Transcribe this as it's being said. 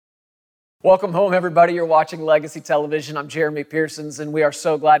Welcome home, everybody. You're watching Legacy Television. I'm Jeremy Pearsons, and we are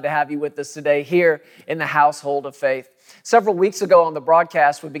so glad to have you with us today here in the Household of Faith. Several weeks ago on the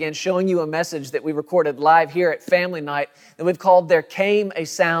broadcast, we began showing you a message that we recorded live here at Family Night that we've called There Came a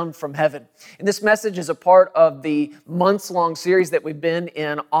Sound from Heaven. And this message is a part of the months-long series that we've been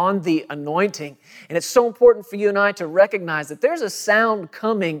in on the anointing. And it's so important for you and I to recognize that there's a sound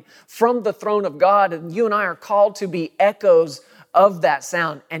coming from the throne of God, and you and I are called to be echoes of that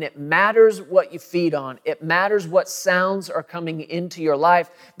sound. And it matters what you feed on. It matters what sounds are coming into your life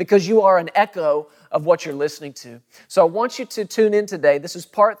because you are an echo of what you're listening to. So I want you to tune in today. This is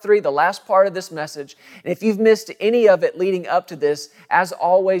part 3, the last part of this message. And if you've missed any of it leading up to this, as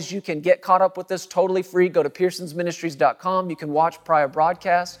always, you can get caught up with this totally free. Go to pearsonsministries.com. You can watch prior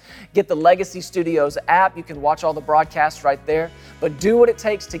broadcasts. Get the Legacy Studios app. You can watch all the broadcasts right there. But do what it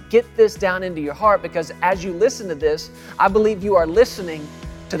takes to get this down into your heart, because as you listen to this, I believe you are listening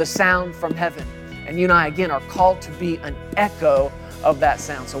to the sound from heaven. And you and I, again, are called to be an echo of that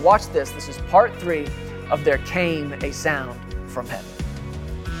sound. So watch this. This is part 3 of There Came a Sound from Heaven.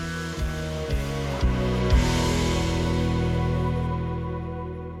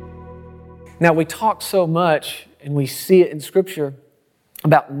 Now, we talk so much, and we see it in Scripture,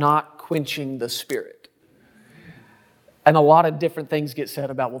 about not quenching the Spirit. And a lot of different things get said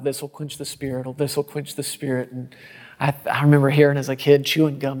about, well, this will quench the Spirit, or this will quench the Spirit. And I remember hearing as a kid,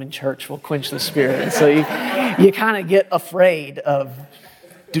 chewing gum in church will quench the Spirit. And so you kind of get afraid of,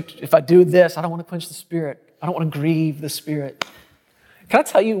 if I do this, I don't want to quench the Spirit. I don't want to grieve the Spirit. Can I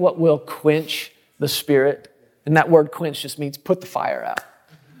tell you what will quench the Spirit? And that word quench just means put the fire out.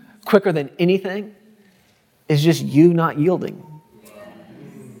 Quicker than anything is just you not yielding.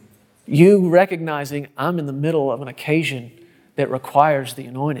 You recognizing I'm in the middle of an occasion that requires the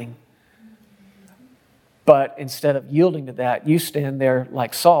anointing. But instead of yielding to that, you stand there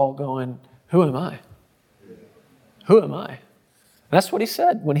like Saul going, who am I? Who am I? And that's what he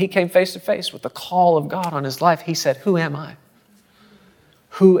said when he came face to face with the call of God on his life. He said, who am I?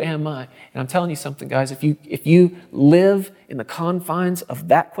 Who am I? And I'm telling you something, guys, if you live in the confines of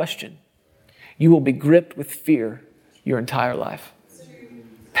that question, you will be gripped with fear your entire life.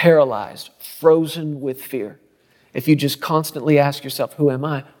 Paralyzed, frozen with fear. If you just constantly ask yourself, who am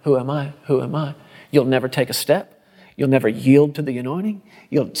I? Who am I? Who am I? You'll never take a step. You'll never yield to the anointing.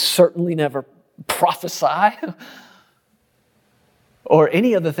 You'll certainly never prophesy or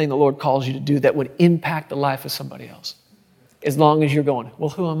any other thing the Lord calls you to do that would impact the life of somebody else. As long as you're going, well,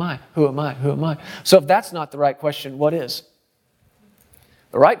 who am I? Who am I? Who am I? So if that's not the right question, what is?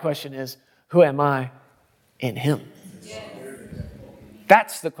 The right question is, who am I in Him?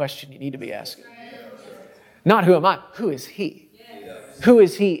 That's the question you need to be asking. Not who am I? Who is He? Who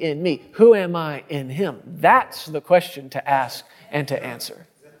is He in me? Who am I in Him? That's the question to ask and to answer.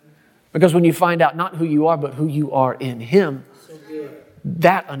 Because when you find out not who you are, but who you are in Him,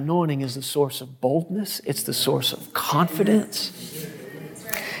 that anointing is the source of boldness. It's the source of confidence.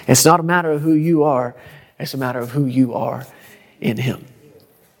 It's not a matter of who you are. It's a matter of who you are in Him.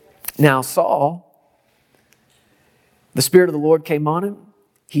 Now, Saul, the Spirit of the Lord came on him.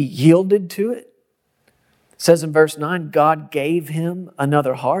 He yielded to it. It says in verse 9, God gave him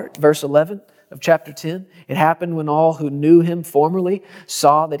another heart. Verse 11 of chapter 10, it happened when all who knew him formerly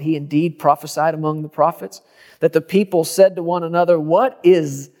saw that he indeed prophesied among the prophets, that the people said to one another, what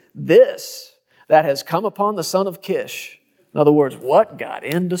is this that has come upon the son of Kish? In other words, what got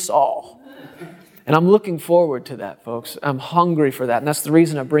into Saul? And I'm looking forward to that, folks. I'm hungry for that. And that's the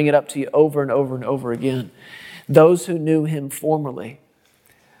reason I bring it up to you over and over and over again. Those who knew him formerly,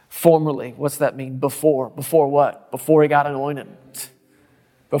 what's that mean? Before. Before what? Before he got anointed.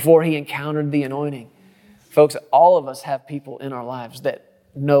 Before he encountered the anointing. Folks, all of us have people in our lives that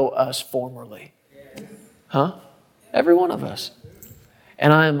know us formerly. Huh? Every one of us.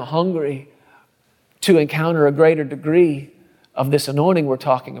 And I am hungry to encounter a greater degree of this anointing we're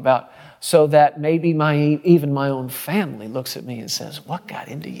talking about, so that maybe even my own family looks at me and says, what got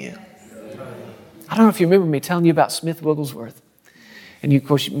into you? I don't know if you remember me telling you about Smith Wigglesworth. And of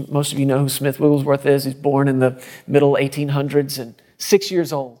course, most of you know who Smith Wigglesworth is. He's born in the middle 1800s and 6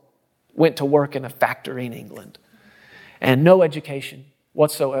 years old. Went to work in a factory in England. And no education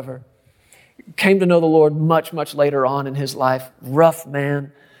whatsoever. Came to know the Lord much, much later on in his life. Rough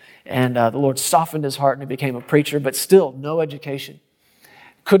man. And the Lord softened his heart and he became a preacher, but still no education.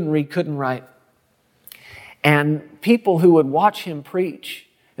 Couldn't read, couldn't write. And people who would watch him preach,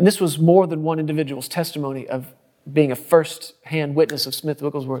 and this was more than one individual's testimony of being a first-hand witness of Smith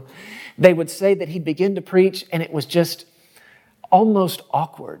Wigglesworth, they would say that he'd begin to preach and it was just almost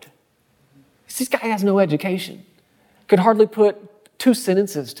awkward. This guy has no education. Could hardly put two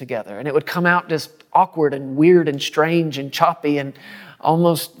sentences together, and it would come out just awkward and weird and strange and choppy and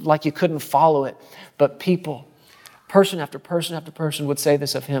almost like you couldn't follow it. But people, person after person after person would say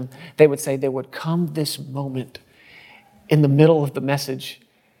this of him. They would say there would come this moment in the middle of the message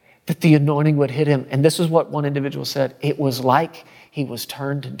that the anointing would hit him. And this is what one individual said. It was like he was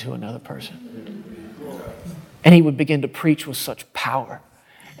turned into another person. And he would begin to preach with such power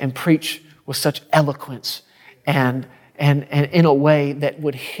and preach with such eloquence and in a way that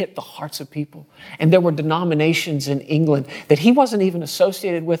would hit the hearts of people. And there were denominations in England that he wasn't even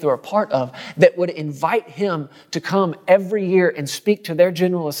associated with or a part of that would invite him to come every year and speak to their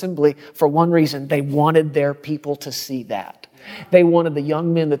General Assembly for one reason. They wanted their people to see that. They wanted the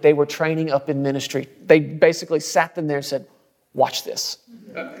young men that they were training up in ministry. They basically sat them there and said, watch this.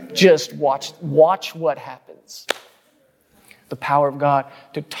 Just watch what happens. The power of God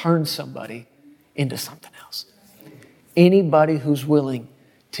to turn somebody into something else. Anybody who's willing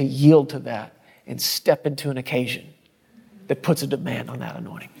to yield to that and step into an occasion that puts a demand on that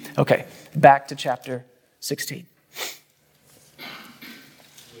anointing. Okay, back to chapter 16.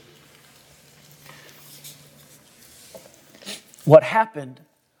 What happened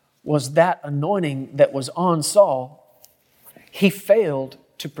was that anointing that was on Saul, he failed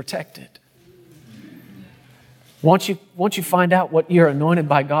to protect it. Once you find out what you're anointed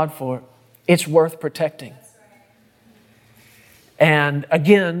by God for, it's worth protecting. And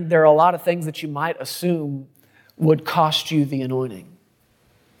again, there are a lot of things that you might assume would cost you the anointing.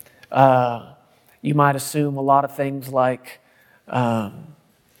 You might assume a lot of things like,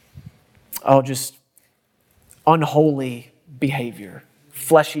 just unholy behavior,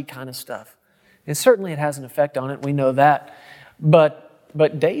 fleshy kind of stuff. And certainly it has an effect on it. We know that. But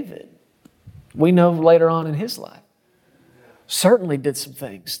David, we know later on in his life, certainly did some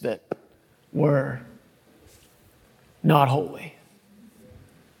things that were not holy.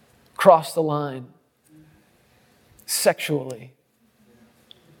 Crossed the line sexually.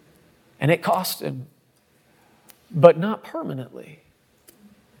 And it cost him, but not permanently.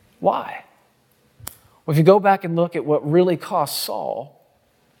 Why? Well, if you go back and look at what really cost Saul,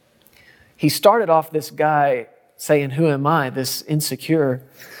 he started off this guy saying, who am I? This insecure.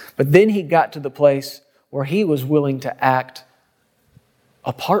 But then he got to the place where he was willing to act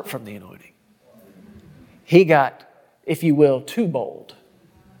apart from the anointing. He got, if you will, too bold.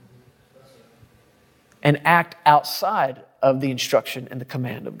 And act outside of the instruction and the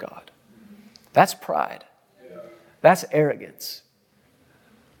command of God. That's pride. That's arrogance.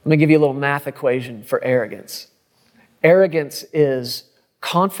 Let me give you a little math equation for arrogance. Arrogance is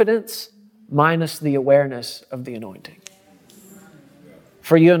confidence minus the awareness of the anointing.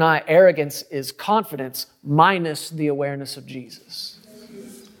 For you and I, arrogance is confidence minus the awareness of Jesus.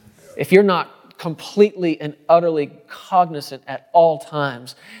 If you're not completely and utterly cognizant at all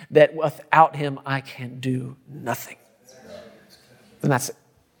times that without Him I can do nothing, then that's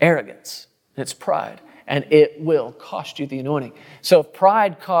arrogance. It's pride. And it will cost you the anointing. So if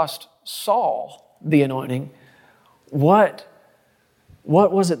pride cost Saul the anointing, what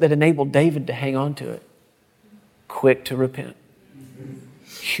was it that enabled David to hang on to it? Quick to repent.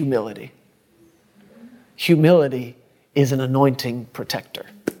 Humility. Humility is an anointing protector.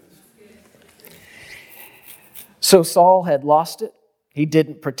 So Saul had lost it. He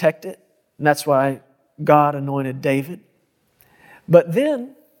didn't protect it. And that's why God anointed David. But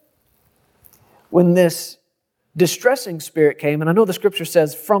then, when this distressing spirit came, and I know the scripture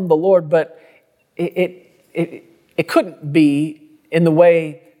says from the Lord, but it couldn't be in the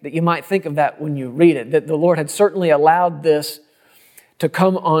way that you might think of that when you read it, that the Lord had certainly allowed this to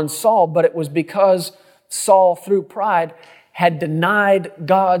come on Saul, but it was because Saul, through pride, had denied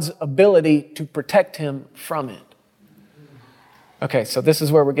God's ability to protect him from it. Okay, so this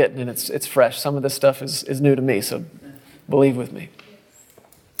is where we're getting, and it's fresh. Some of this stuff is new to me, so believe with me.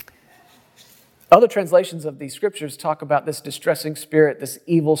 Other translations of these scriptures talk about this distressing spirit, this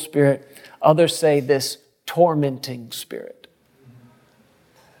evil spirit. Others say this tormenting spirit.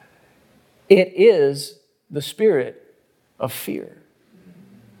 It is the spirit of fear.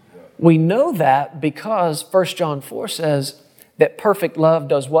 We know that because 1 John 4 says that perfect love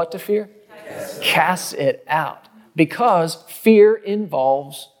does what to fear? Casts it out. Because fear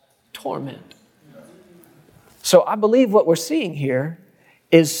involves torment. So I believe what we're seeing here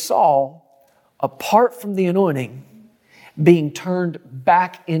is Saul, apart from the anointing, being turned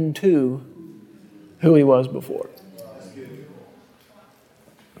back into who he was before.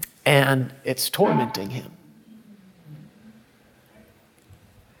 And it's tormenting him.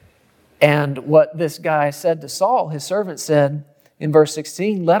 And what this guy said to Saul, his servant said, in verse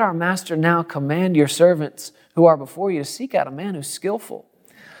 16, let our master now command your servants who are before you to seek out a man who's skillful,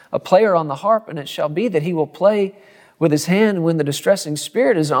 a player on the harp, and it shall be that he will play with his hand, and when the distressing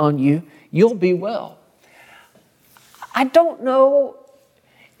spirit is on you, you'll be well. I don't know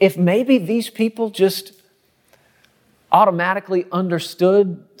if maybe these people just automatically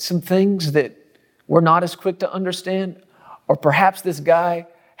understood some things that we're not as quick to understand, or perhaps this guy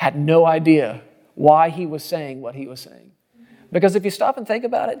had no idea why he was saying what he was saying. Because if you stop and think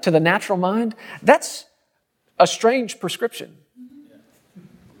about it, to the natural mind, that's a strange prescription.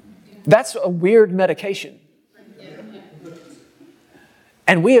 That's a weird medication.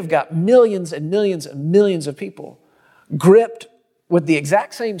 And we have got millions and millions and millions of people gripped with the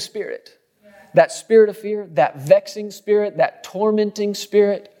exact same spirit. That spirit of fear, that vexing spirit, that tormenting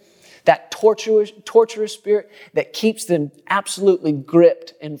spirit, that torturous spirit that keeps them absolutely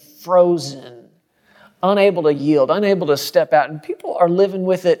gripped and frozen, unable to yield, unable to step out. And people are living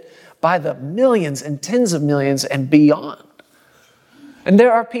with it by the millions and tens of millions and beyond. And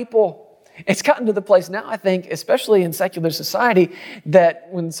there are people, it's gotten to the place now, I think, especially in secular society, that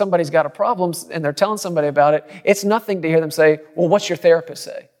when somebody's got a problem and they're telling somebody about it, it's nothing to hear them say, well, what's your therapist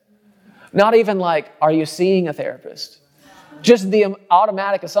say? Not even like, are you seeing a therapist? Just the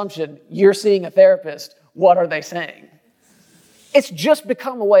automatic assumption, you're seeing a therapist, what are they saying? It's just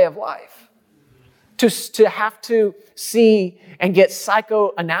become a way of life. To have to see and get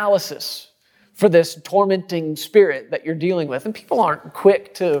psychoanalysis for this tormenting spirit that you're dealing with. And people aren't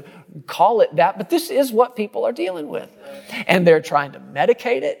quick to call it that, but this is what people are dealing with. And they're trying to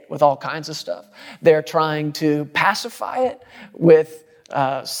medicate it with all kinds of stuff. They're trying to pacify it with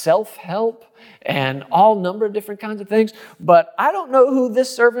self-help and all number of different kinds of things. But I don't know who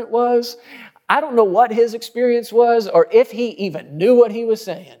this servant was. I don't know what his experience was or if he even knew what he was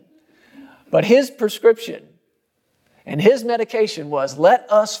saying. But his prescription and his medication was, let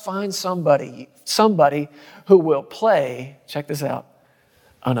us find somebody who will play, check this out,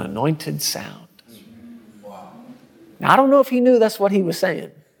 an anointed sound. Now, I don't know if he knew that's what he was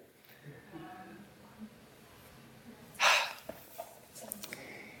saying.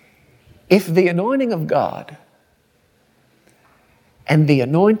 If the anointing of God and the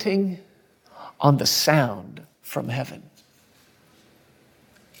anointing on the sound from heaven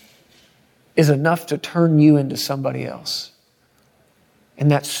is enough to turn you into somebody else, and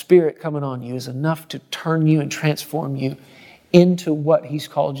that spirit coming on you is enough to turn you and transform you into what He's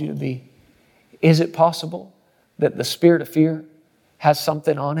called you to be, is it possible that the spirit of fear has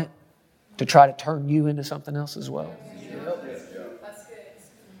something on it to try to turn you into something else as well?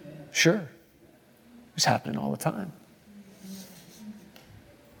 Sure. It's happening all the time.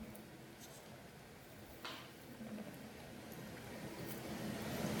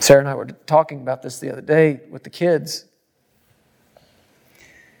 Sarah and I were talking about this the other day with the kids.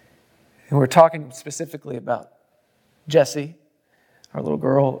 And we're talking specifically about Jessie, our little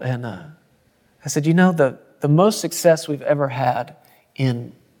girl. And I said, you know, the most success we've ever had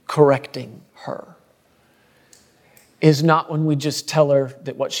in correcting her is not when we just tell her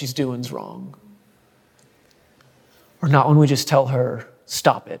that what she's doing is wrong. Or not when we just tell her,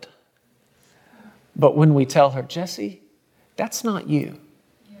 stop it. But when we tell her, Jessie, that's not you.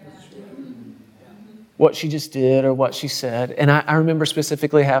 What she just did or what she said. And I remember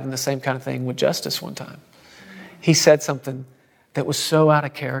specifically having the same kind of thing with Justice one time. He said something that was so out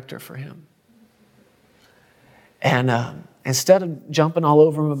of character for him. And instead of jumping all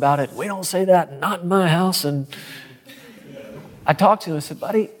over him about it, we don't say that, not in my house, and I talked to him and said,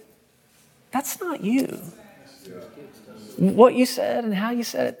 buddy, that's not you. What you said and how you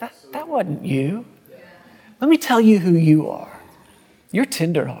said it, that wasn't you. Let me tell you who you are. You're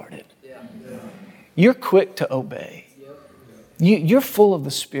tenderhearted. You're quick to obey. You're full of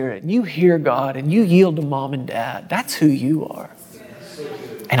the Spirit. You hear God and you yield to mom and dad. That's who you are.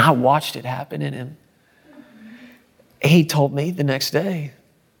 And I watched it happen in him. He told me the next day,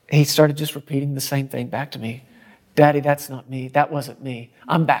 he started just repeating the same thing back to me. Daddy, that's not me. That wasn't me.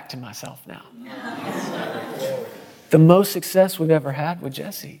 I'm back to myself now. The most success we've ever had with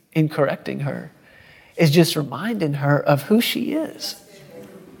Jessie in correcting her is just reminding her of who she is.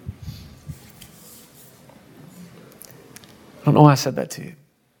 I don't know why I said that to you.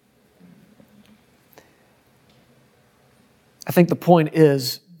 I think the point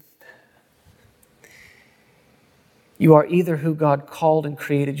is, you are either who God called and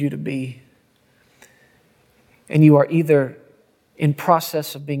created you to be, and you are either in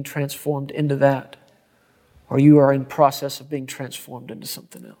process of being transformed into that, or you are in process of being transformed into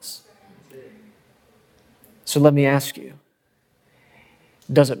something else. So let me ask you,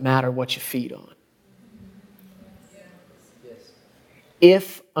 does it matter what you feed on?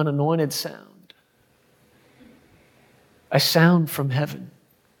 if an anointed sound, a sound from heaven,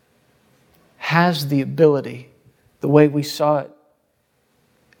 has the ability, the way we saw it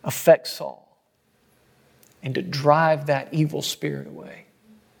affect Saul, and to drive that evil spirit away,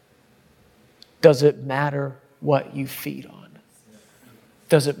 does it matter what you feed on?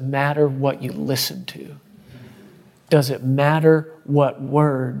 Does it matter what you listen to? Does it matter what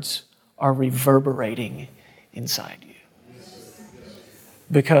words are reverberating inside you?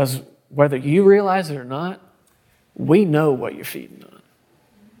 Because whether you realize it or not, we know what you're feeding on.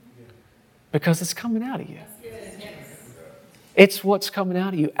 Because it's coming out of you. It's what's coming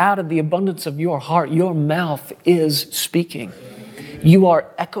out of you. Out of the abundance of your heart, your mouth is speaking. You are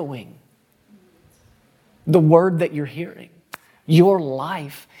echoing the word that you're hearing. Your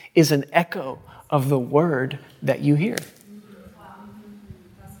life is an echo of the word that you hear.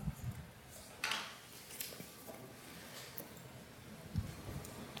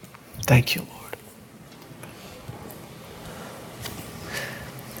 Thank you, Lord.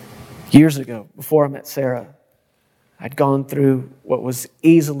 Years ago, before I met Sarah, I'd gone through what was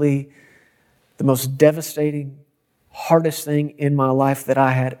easily the most devastating, hardest thing in my life that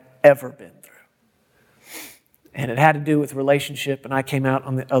I had ever been through. And it had to do with relationship, and I came out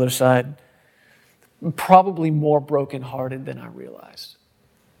on the other side probably more brokenhearted than I realized.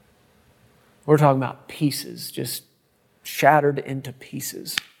 We're talking about pieces, just shattered into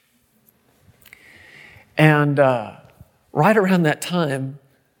pieces. And right around that time,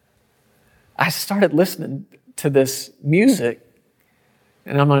 I started listening to this music,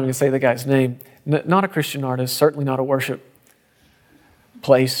 and I'm not even going to say the guy's name, not a Christian artist, certainly not a worship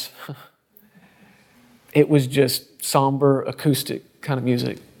place. It was just somber, acoustic kind of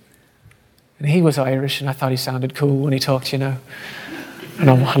music. And he was Irish, and I thought he sounded cool when he talked, And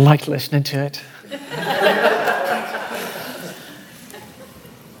I liked listening to it.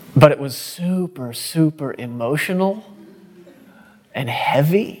 But it was super, super emotional and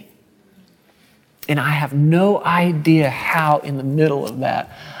heavy. And I have no idea how in the middle of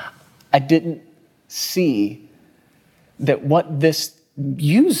that I didn't see that what this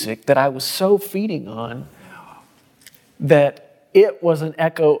music that I was so feeding on, that it was an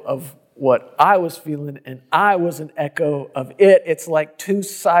echo of what I was feeling, and I was an echo of it. It's like two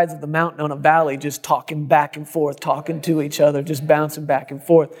sides of the mountain on a valley just talking back and forth, talking to each other, just bouncing back and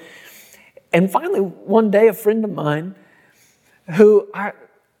forth. And finally, one day, a friend of mine who I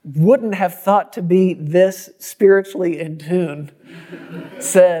wouldn't have thought to be this spiritually in tune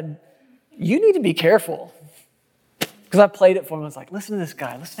said, "You need to be careful." Because I played it for him. I was like, "Listen to this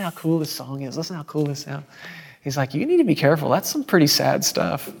guy. Listen to how cool this song is. Listen how cool this sounds." He's like, "You need to be careful. That's some pretty sad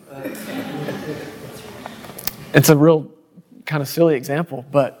stuff." It's a real kind of silly example,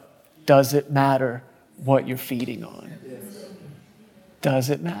 but does it matter what you're feeding on?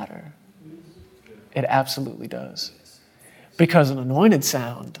 Does it matter? It absolutely does. Because an anointed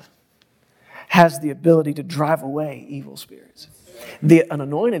sound has the ability to drive away evil spirits. An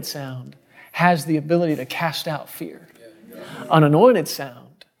anointed sound has the ability to cast out fear. An anointed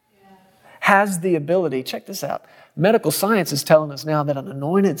sound has the ability, check this out, medical science is telling us now that an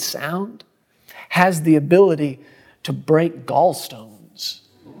anointed sound has the ability to break gallstones.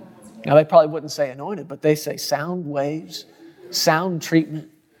 Now, they probably wouldn't say anointed, but they say sound waves, sound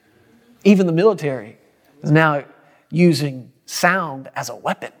treatment. Even the military is now using sound as a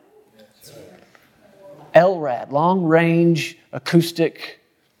weapon. LRAD, long range acoustic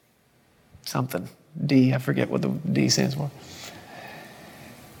something. D, I forget what the D stands for.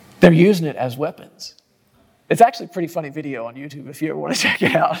 They're using it as weapons. It's actually a pretty funny video on YouTube if you ever want to check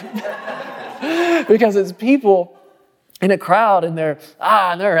it out. Because it's people in a crowd and they're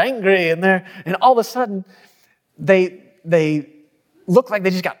angry and all of a sudden they look like they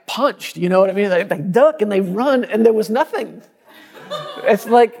just got punched, you know what I mean? They duck and they run and there was nothing. It's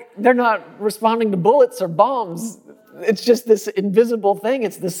like they're not responding to bullets or bombs. It's just this invisible thing.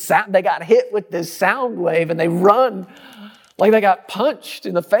 It's this sound. They got hit with this sound wave and they run like they got punched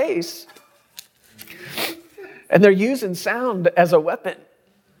in the face. And they're using sound as a weapon.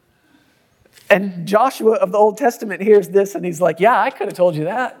 And Joshua of the Old Testament hears this and he's like, "Yeah, I could have told you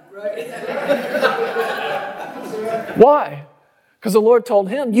that." Right. Why? Because the Lord told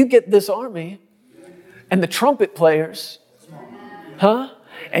him, "You get this army and the trumpet players,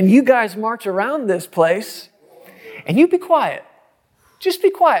 and you guys march around this place and you be quiet. Just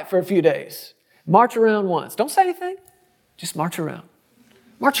be quiet for a few days. March around once. Don't say anything. Just march around.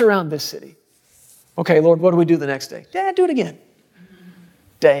 March around this city. Okay, Lord, what do we do the next day? Yeah, do it again.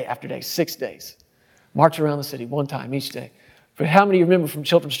 Day after day, 6 days. March around the city one time each day." But how many remember from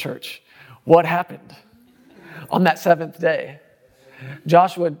children's church what happened on that seventh day?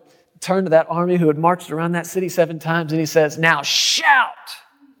 Joshua turned to that army who had marched around that city 7 times, and he says, now shout.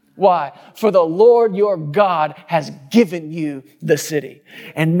 Why? For the Lord your God has given you the city.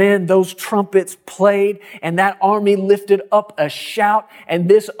 And man, those trumpets played, and that army lifted up a shout, and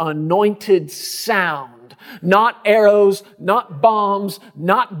this anointed sound, not arrows, not bombs,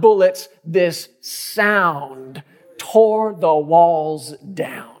 not bullets, this sound tore the walls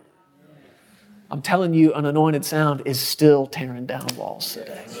down. I'm telling you, an anointed sound is still tearing down walls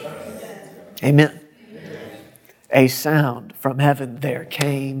today. Amen. A sound from heaven. There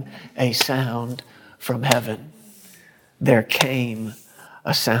came a sound from heaven. There came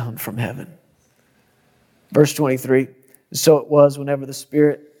a sound from heaven. Verse 23. So it was whenever the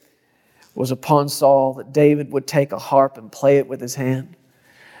Spirit was upon Saul that David would take a harp and play it with his hand.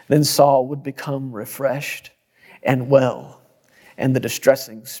 Then Saul would become refreshed and well, and the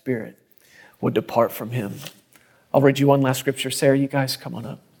distressing spirit would depart from him. I'll read you one last scripture. Sarah, you guys come on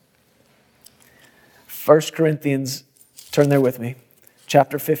up. 1 Corinthians, turn there with me,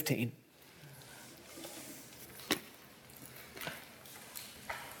 chapter 15.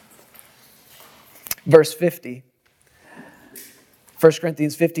 Verse 50. 1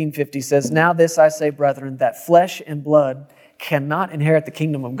 Corinthians 15:50 says, now this I say, brethren, that flesh and blood cannot inherit the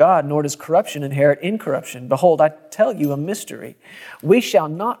kingdom of God, nor does corruption inherit incorruption. Behold, I tell you a mystery. We shall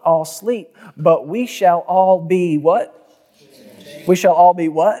not all sleep, but we shall all be what? Changed. We shall all be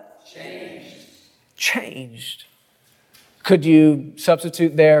what? Changed. Could you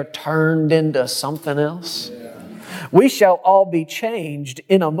substitute there, turned into something else? Yeah. We shall all be changed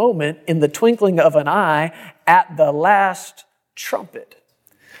in a moment, in the twinkling of an eye, at the last trumpet.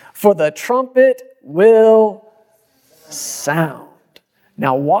 For the trumpet will sound.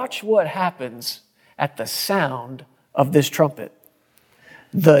 Now watch what happens at the sound of this trumpet.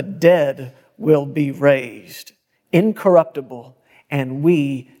 The dead will be raised, incorruptible, and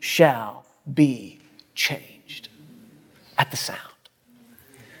we shall be changed. At the sound.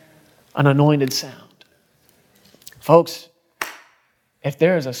 An anointed sound. Folks, if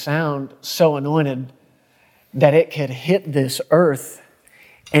there is a sound so anointed that it could hit this earth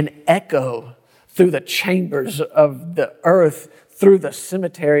and echo through the chambers of the earth, through the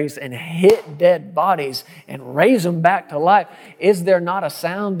cemeteries, and hit dead bodies and raise them back to life, is there not a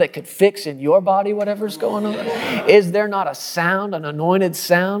sound that could fix in your body whatever's going on? Is there not a sound, an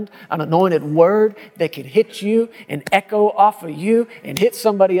anointed word that could hit you and echo off of you and hit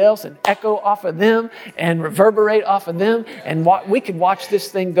somebody else and echo off of them and reverberate off of them? And we could watch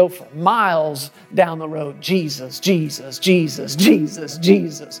this thing go for miles down the road. Jesus, Jesus, Jesus, Jesus,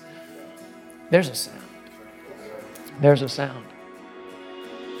 Jesus. There's a sound. There's a sound.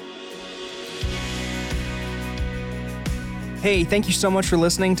 Hey, thank you so much for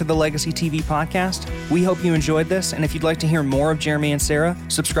listening to the Legacy TV podcast. We hope you enjoyed this, and if you'd like to hear more of Jeremy and Sarah,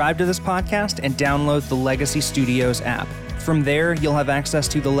 subscribe to this podcast and download the Legacy Studios app. From there, you'll have access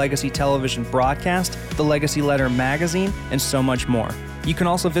to the Legacy Television broadcast, the Legacy Letter magazine, and so much more. You can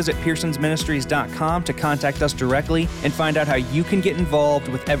also visit pearsonsministries.com to contact us directly and find out how you can get involved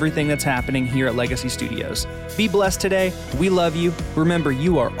with everything that's happening here at Legacy Studios. Be blessed today. We love you. Remember,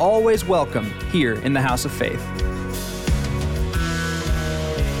 you are always welcome here in the House of Faith.